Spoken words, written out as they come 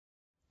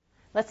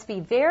Let's be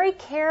very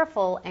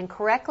careful and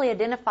correctly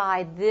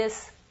identify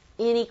this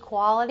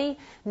inequality.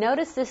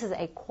 Notice this is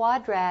a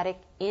quadratic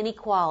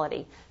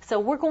inequality. So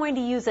we're going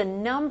to use a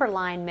number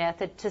line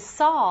method to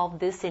solve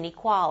this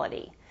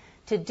inequality.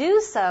 To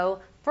do so,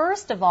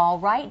 first of all,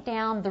 write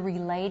down the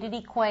related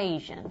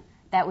equation.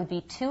 That would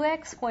be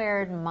 2x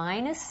squared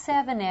minus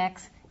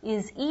 7x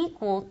is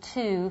equal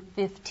to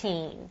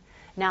 15.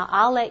 Now,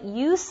 I'll let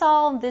you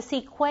solve this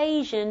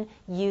equation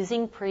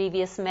using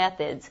previous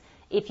methods.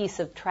 If you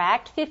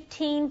subtract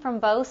 15 from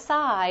both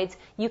sides,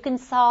 you can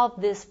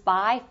solve this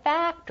by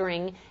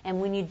factoring,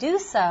 and when you do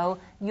so,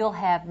 you'll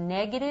have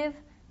negative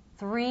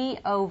 3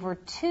 over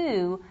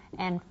 2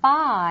 and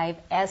 5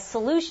 as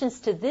solutions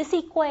to this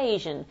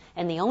equation.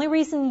 And the only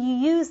reason you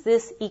use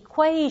this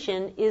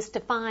equation is to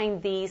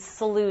find these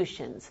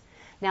solutions.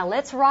 Now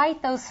let's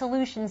write those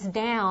solutions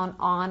down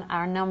on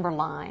our number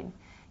line.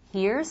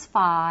 Here's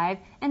 5,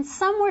 and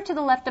somewhere to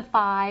the left of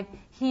 5,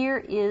 here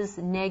is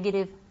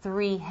negative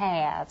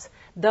 3/2.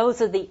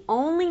 Those are the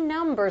only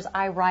numbers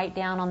I write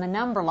down on the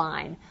number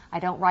line. I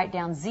don't write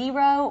down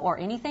 0 or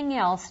anything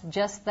else,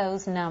 just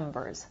those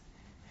numbers.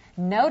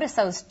 Notice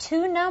those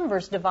two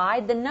numbers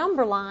divide the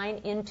number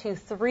line into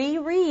 3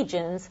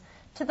 regions,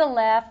 to the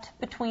left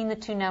between the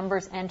two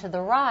numbers and to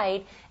the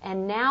right,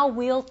 and now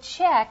we'll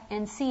check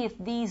and see if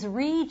these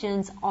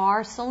regions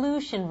are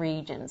solution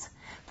regions.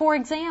 For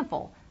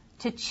example,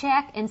 to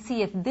check and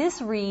see if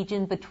this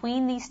region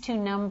between these two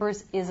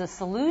numbers is a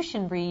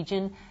solution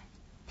region,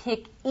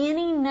 pick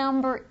any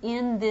number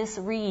in this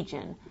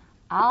region.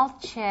 I'll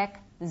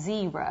check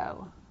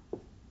 0.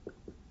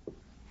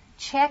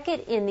 Check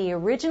it in the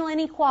original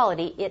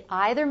inequality. It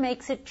either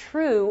makes it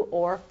true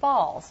or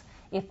false.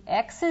 If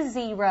x is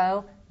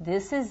 0,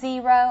 this is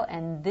 0,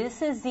 and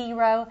this is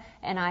 0,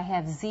 and I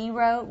have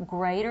 0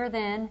 greater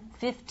than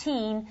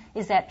 15,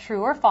 is that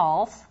true or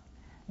false?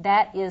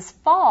 That is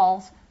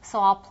false, so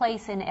I'll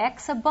place an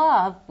x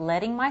above,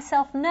 letting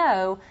myself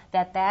know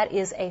that that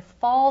is a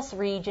false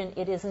region.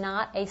 It is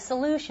not a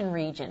solution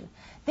region.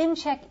 Then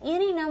check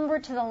any number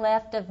to the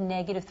left of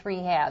negative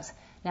 3/2.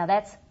 Now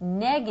that's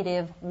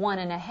negative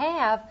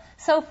 1.5.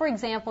 So for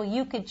example,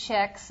 you could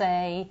check,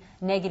 say,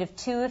 negative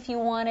 2 if you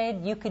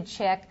wanted. You could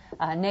check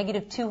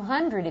negative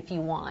 200 if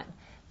you want.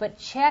 But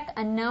check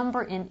a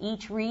number in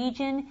each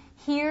region.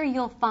 Here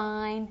you'll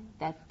find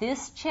that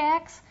this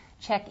checks.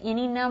 Check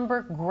any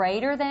number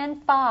greater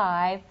than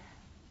 5.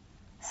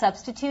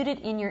 Substitute it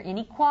in your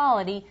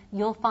inequality.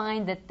 You'll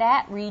find that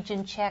that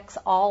region checks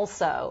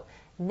also.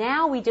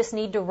 Now we just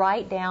need to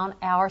write down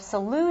our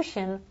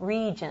solution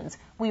regions.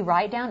 We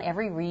write down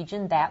every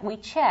region that we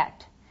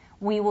checked.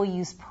 We will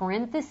use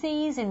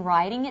parentheses in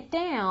writing it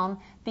down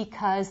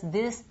because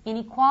this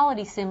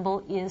inequality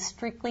symbol is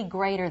strictly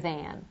greater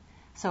than.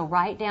 So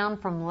write down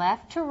from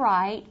left to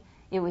right.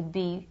 It would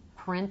be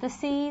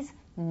parentheses,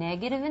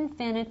 negative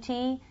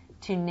infinity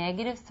to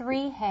negative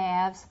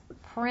 3/2,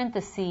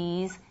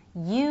 parentheses,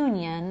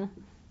 union,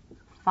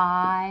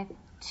 5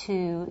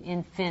 to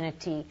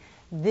infinity.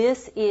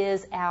 This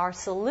is our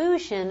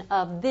solution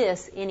of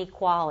this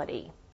inequality.